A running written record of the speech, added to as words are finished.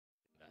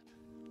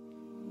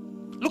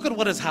Look at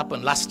what has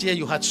happened. Last year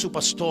you had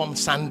Superstorm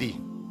Sandy.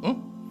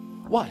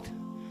 What?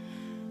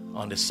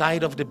 On the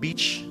side of the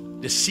beach,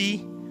 the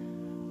sea,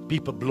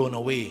 people blown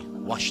away,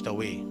 washed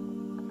away.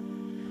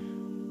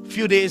 A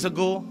few days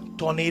ago,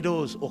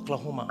 tornadoes,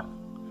 Oklahoma.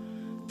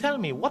 Tell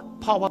me,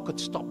 what power could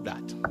stop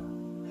that?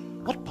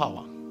 What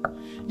power?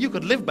 You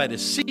could live by the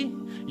sea.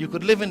 You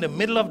could live in the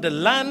middle of the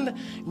land.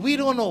 We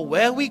don't know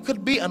where we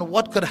could be and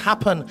what could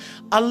happen.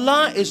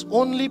 Allah is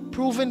only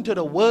proving to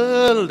the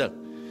world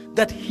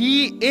that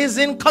He is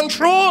in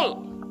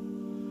control.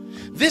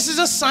 This is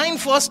a sign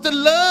for us to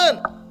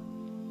learn.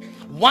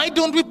 Why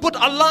don't we put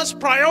Allah's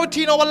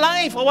priority in our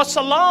life, our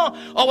salah,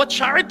 our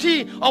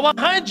charity, our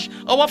hajj,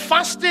 our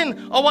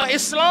fasting, our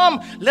Islam?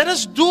 Let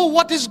us do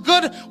what is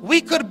good.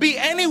 We could be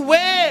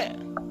anywhere.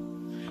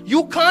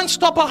 You can't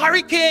stop a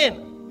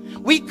hurricane.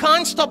 We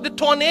can't stop the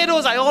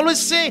tornadoes. I always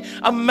say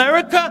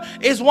America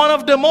is one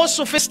of the most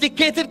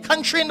sophisticated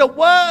countries in the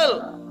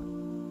world.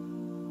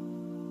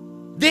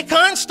 They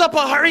can't stop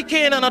a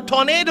hurricane and a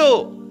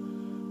tornado.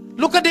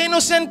 Look at the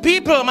innocent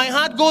people. My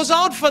heart goes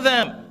out for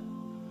them.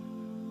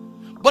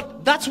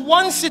 But that's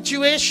one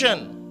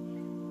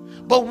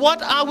situation. But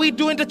what are we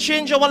doing to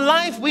change our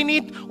life?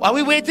 Are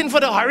we waiting for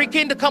the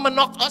hurricane to come and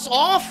knock us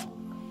off?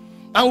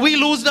 And we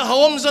lose the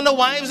homes and the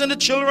wives and the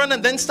children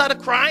and then start to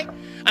cry?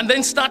 And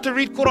then start to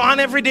read Quran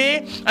every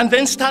day? And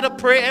then start to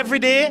pray every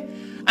day?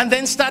 And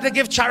then start to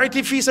give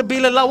charity fi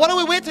sabilillah? What are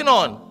we waiting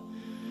on?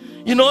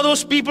 You know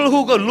those people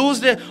who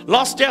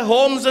lost their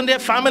homes and their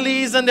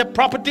families and their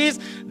properties?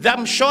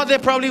 I'm sure they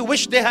probably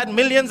wish they had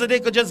millions that they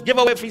could just give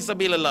away fi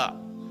sabilillah.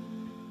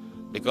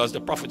 Because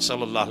the Prophet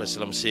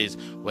ﷺ says,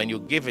 when you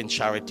give in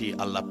charity,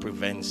 Allah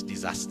prevents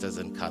disasters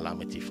and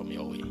calamity from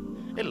your way.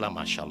 Illa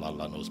mashallah,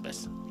 Allah knows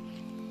best.